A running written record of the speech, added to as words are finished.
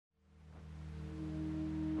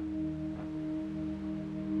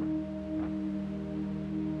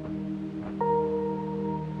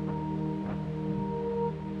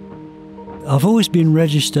I've always been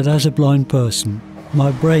registered as a blind person.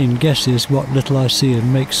 My brain guesses what little I see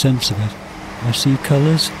and makes sense of it. I see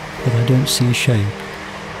colours, but I don't see shape.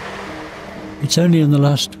 It's only in the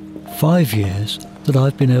last 5 years that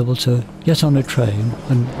I've been able to get on a train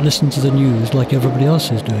and listen to the news like everybody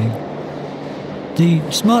else is doing. The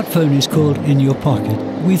smartphone is called in your pocket.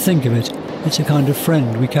 We think of it, it's a kind of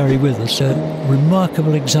friend we carry with us, a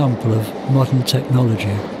remarkable example of modern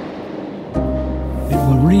technology. It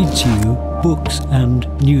will read to you books and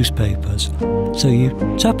newspapers. So you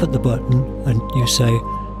tap at the button and you say,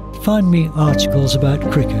 find me articles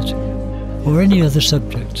about cricket or any other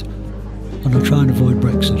subject, and I'll try and avoid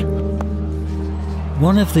Brexit.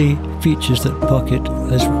 One of the features that Pocket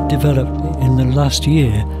has developed in the last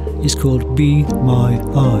year is called Be My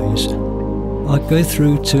Eyes. I go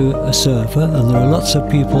through to a server and there are lots of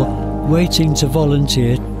people waiting to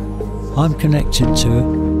volunteer. I'm connected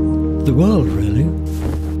to the world, really.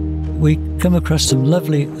 We come across some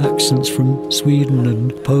lovely accents from Sweden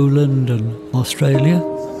and Poland and Australia.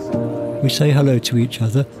 We say hello to each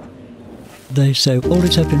other. They say, hold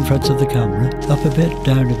it up in front of the camera, up a bit,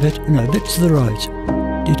 down a bit, no, a bit to the right.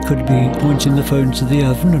 It could be pointing the phone to the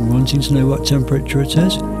oven and wanting to know what temperature it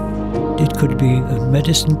is. It could be a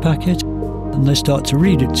medicine packet, and they start to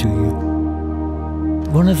read it to you.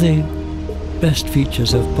 One of the best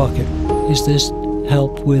features of Pocket is this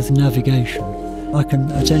help with navigation. I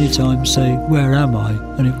can at any time say, where am I?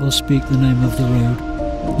 And it will speak the name of the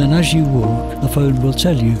road. Then as you walk, the phone will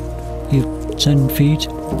tell you, you're 10 feet,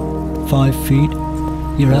 5 feet,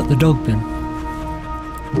 you're at the dog bin.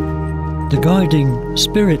 The guiding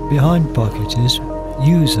spirit behind Pocket is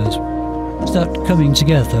users. It's that coming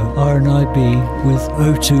together, RNIB with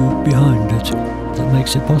O2 behind it, that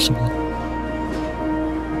makes it possible.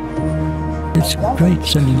 It's great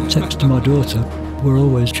sending text to my daughter. We're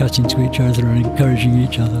always chatting to each other and encouraging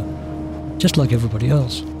each other, just like everybody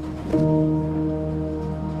else.